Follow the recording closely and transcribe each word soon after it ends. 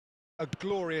A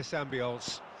glorious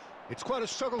ambience. It's quite a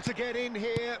struggle to get in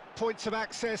here, points of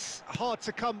access hard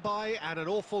to come by, and an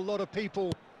awful lot of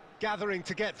people gathering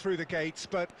to get through the gates,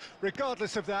 but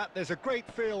regardless of that, there's a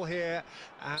great feel here.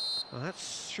 Well,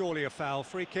 that's surely a foul.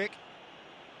 Free kick.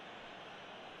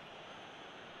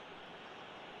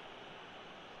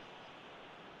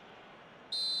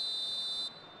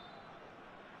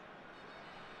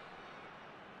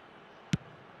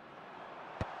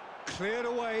 Cleared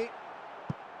away.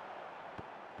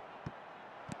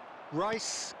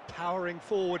 Rice powering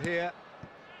forward here.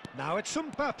 Now it's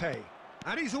Mbappe,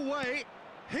 and he's away.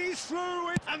 He's through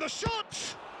it, and the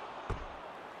shot!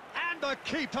 And the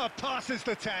keeper passes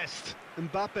the test.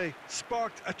 Mbappe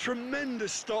sparked a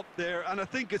tremendous stop there, and I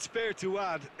think it's fair to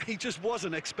add, he just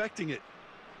wasn't expecting it.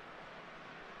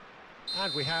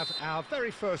 And we have our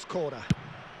very first corner.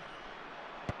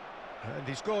 And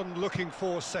he's gone looking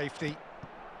for safety.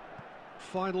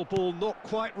 Final ball not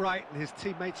quite right, and his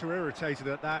teammates are irritated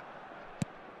at that.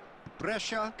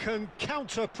 Brescia can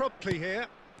counter promptly here.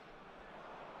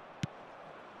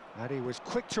 And he was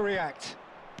quick to react.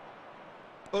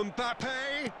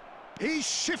 Mbappe! He's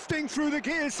shifting through the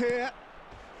gears here.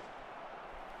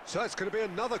 So it's going to be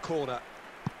another corner.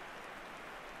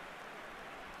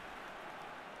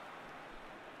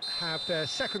 Have their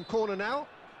second corner now.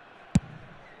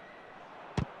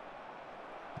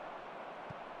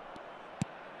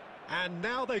 And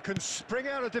now they can spring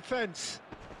out of defence.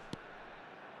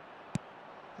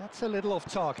 That's a little off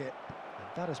target. And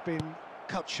that has been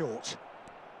cut short.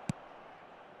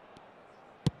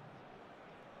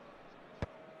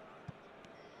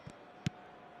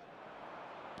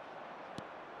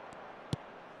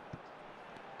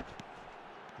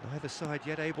 Neither side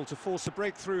yet able to force a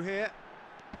breakthrough here.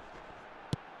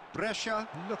 Brescia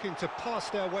looking to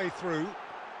pass their way through.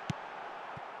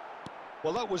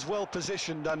 Well, that was well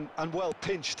positioned and well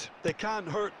pinched. They can't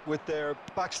hurt with their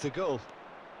backs to goal.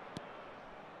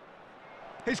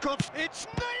 It's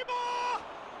Neymar!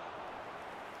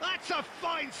 That's a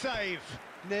fine save.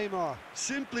 Neymar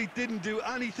simply didn't do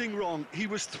anything wrong. He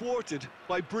was thwarted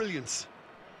by brilliance.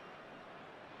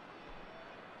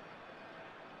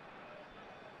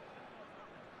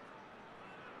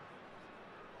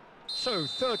 So,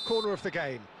 third corner of the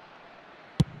game.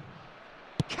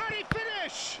 Can he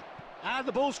finish? And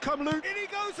the ball's come loose. In he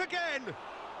goes again!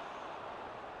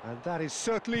 And that is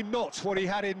certainly not what he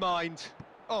had in mind.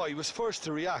 Oh, he was first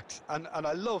to react, and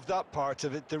I love that part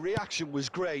of it. The reaction was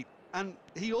great, and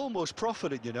he almost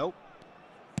profited, you know.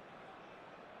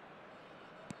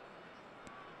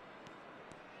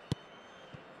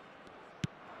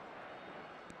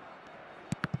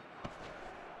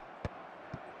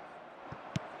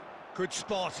 Good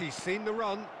spot, he's seen the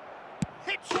run.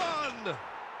 Hits one!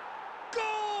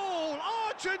 Goal!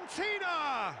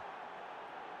 Argentina!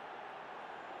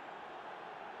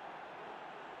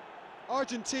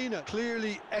 Argentina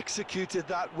clearly executed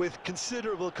that with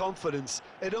considerable confidence.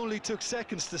 It only took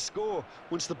seconds to score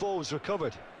once the ball was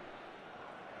recovered.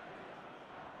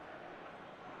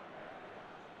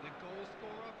 The goal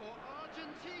scorer for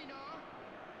Argentina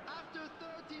after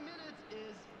 30 minutes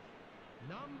is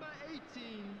number 18,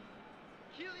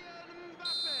 Kylian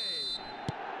Mbappe.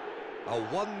 A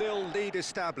 1-0 lead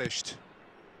established.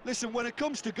 Listen, when it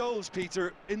comes to goals,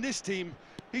 Peter, in this team,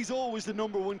 he's always the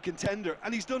 #1 contender,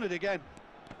 and he's done it again.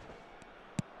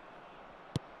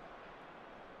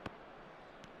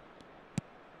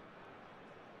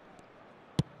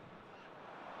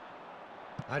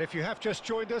 And if you have just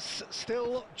joined us,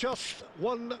 still just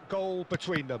one goal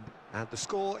between them. And the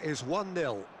score is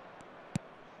 1-0.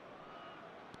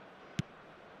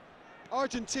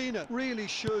 Argentina really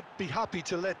should be happy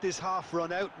to let this half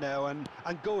run out now and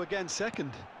go again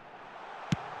second.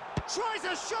 Tries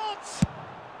a shot!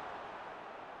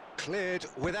 Cleared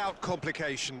without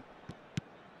complication.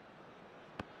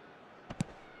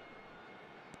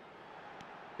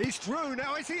 He's through,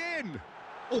 now is he in?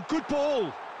 Oh, good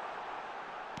ball!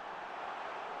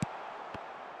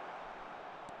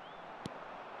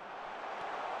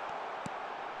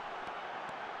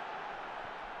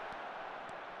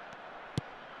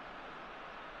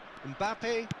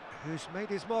 Mbappe, who's made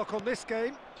his mark on this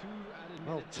game.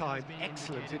 Well timed,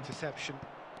 excellent interception.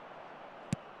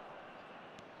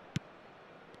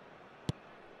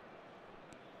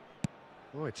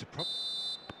 Oh, it's a prop.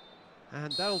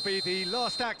 And that'll be the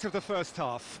last act of the first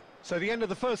half. So the end of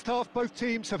the first half, both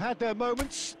teams have had their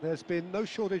moments. There's been no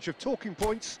shortage of talking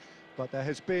points, but there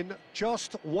has been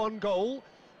just one goal,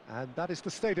 and that is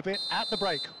the state of it at the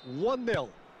break. 1-0.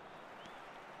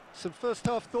 Some first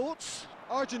half thoughts?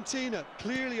 Argentina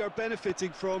clearly are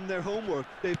benefiting from their homework.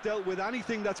 They've dealt with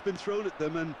anything that's been thrown at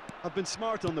them and have been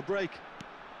smart on the break.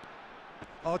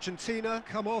 Argentina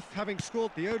come off having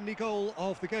scored the only goal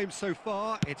of the game so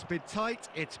far. It's been tight,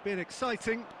 it's been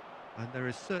exciting, and there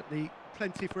is certainly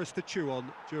plenty for us to chew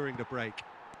on during the break.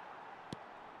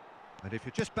 And if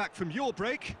you're just back from your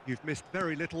break, you've missed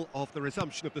very little of the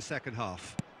resumption of the second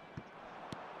half.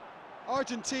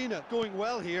 Argentina going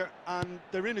well here, and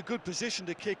they're in a good position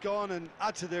to kick on and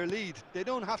add to their lead. They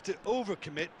don't have to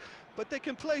overcommit, but they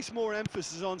can place more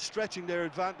emphasis on stretching their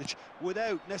advantage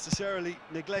without necessarily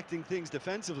neglecting things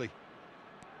defensively.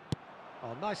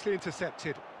 Oh, nicely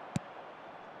intercepted.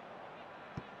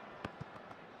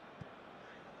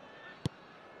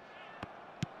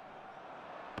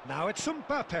 Now it's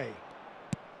Mbappe.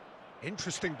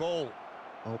 Interesting ball.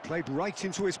 Oh, played right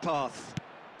into his path.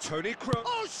 Toni Kroos.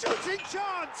 Oh, shooting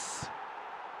chance!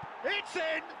 It's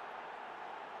in!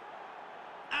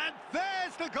 And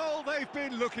there's the goal they've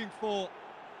been looking for.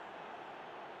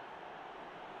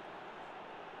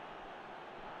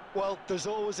 Well, there's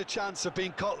always a chance of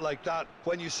being caught like that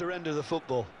when you surrender the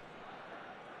football.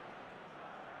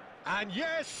 And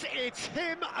yes, it's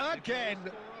him again. The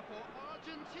goal scorer for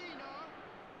Argentina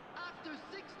after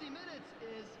 60 minutes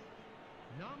is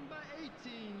number 18,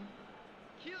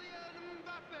 Kylian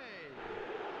Mbappe.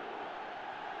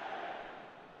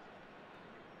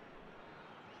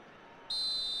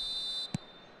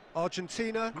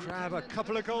 Argentina grab a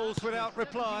couple of goals without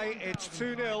reply. It's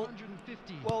 2-0.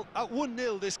 Well, at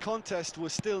 1-0 this contest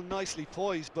was still nicely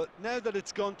poised, but now that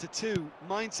it's gone to 2,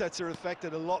 mindsets are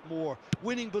affected a lot more.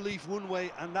 Winning belief one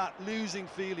way and that losing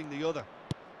feeling the other.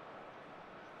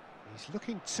 He's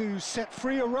looking to set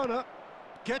free a runner.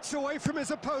 Gets away from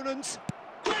his opponent.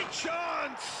 Great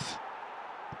chance!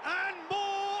 And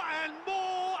more, and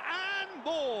more, and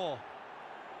more!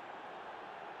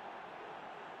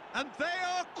 And they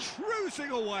are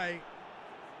cruising away.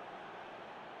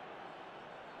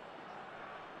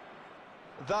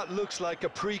 That looks like a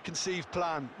preconceived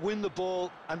plan. Win the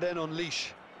ball and then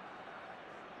unleash.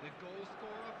 The goal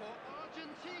scorer for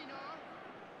Argentina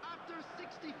after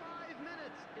 65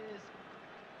 minutes is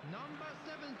number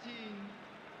 17,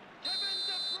 Kevin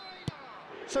De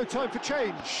Bruyne. So time for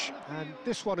change, and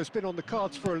this one has been on the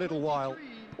cards for a little while.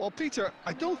 Well, Peter,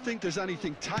 I don't think there's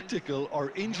anything tactical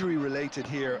or injury related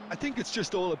here. I think it's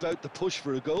just all about the push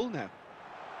for a goal now.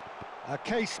 A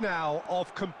case now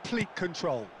of complete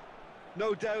control.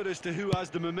 No doubt as to who has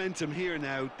the momentum here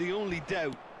now. The only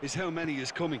doubt is how many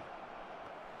is coming.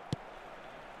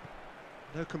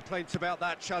 No complaints about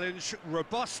that challenge.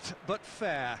 Robust but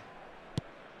fair.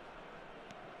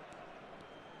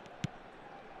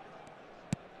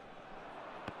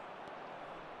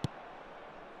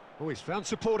 Oh, he's found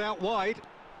support out wide.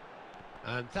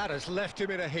 And that has left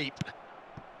him in a heap.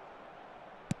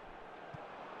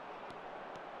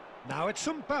 Now it's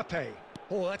Mbappe.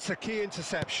 Oh, that's a key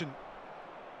interception.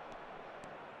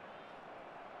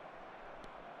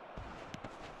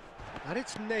 And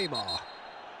it's Neymar.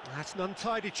 That's an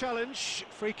untidy challenge.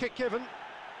 Free kick given.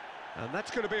 And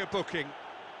that's going to be a booking.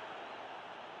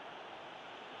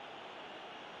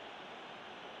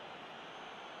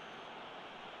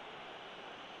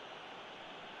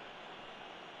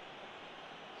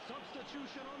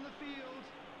 Substitution on the field,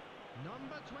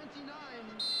 number 29.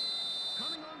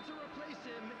 Coming on to replace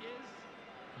him is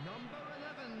number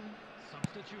 11.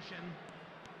 Substitution.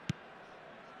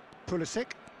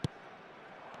 Pulisic.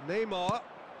 Neymar.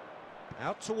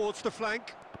 Out towards the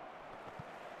flank.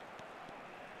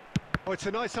 Oh, it's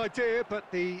a nice idea, but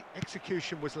the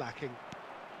execution was lacking.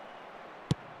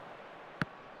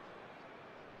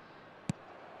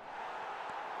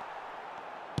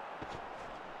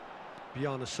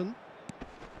 Bjarnason.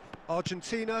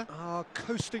 Argentina are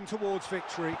coasting towards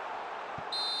victory.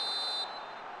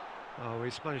 Oh,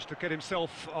 he's managed to get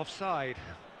himself offside.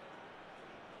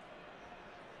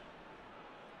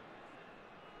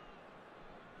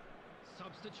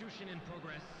 Substitution in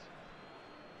progress.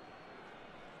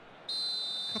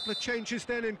 Couple of changes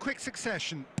then in quick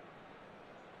succession.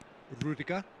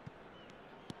 Rudiger.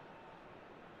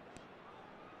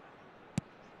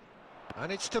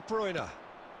 And it's De Bruyne.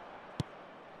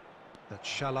 That's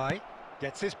Shalai.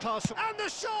 Gets his pass. And the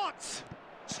shot!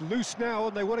 It's loose now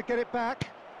and they want to get it back.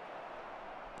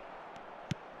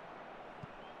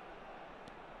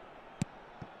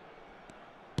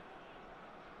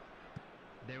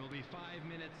 There will be 5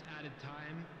 minutes added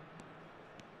time.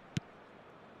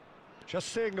 Just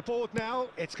seeing the board now,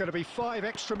 it's going to be 5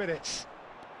 extra minutes.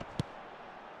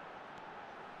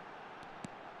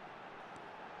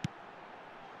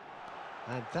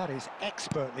 And that is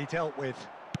expertly dealt with.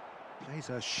 Plays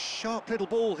a sharp little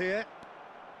ball here.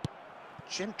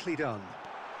 Gently done.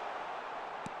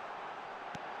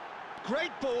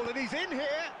 Great ball, and he's in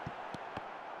here.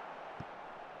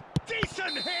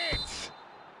 Decent hit!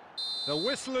 The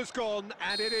whistle has gone,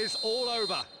 and it is all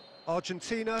over.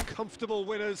 Argentina, comfortable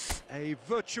winners. A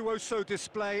virtuoso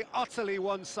display, utterly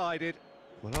one-sided.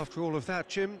 Well, after all of that,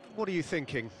 Jim, what are you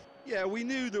thinking? Yeah, we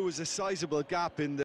knew there was a sizable gap in the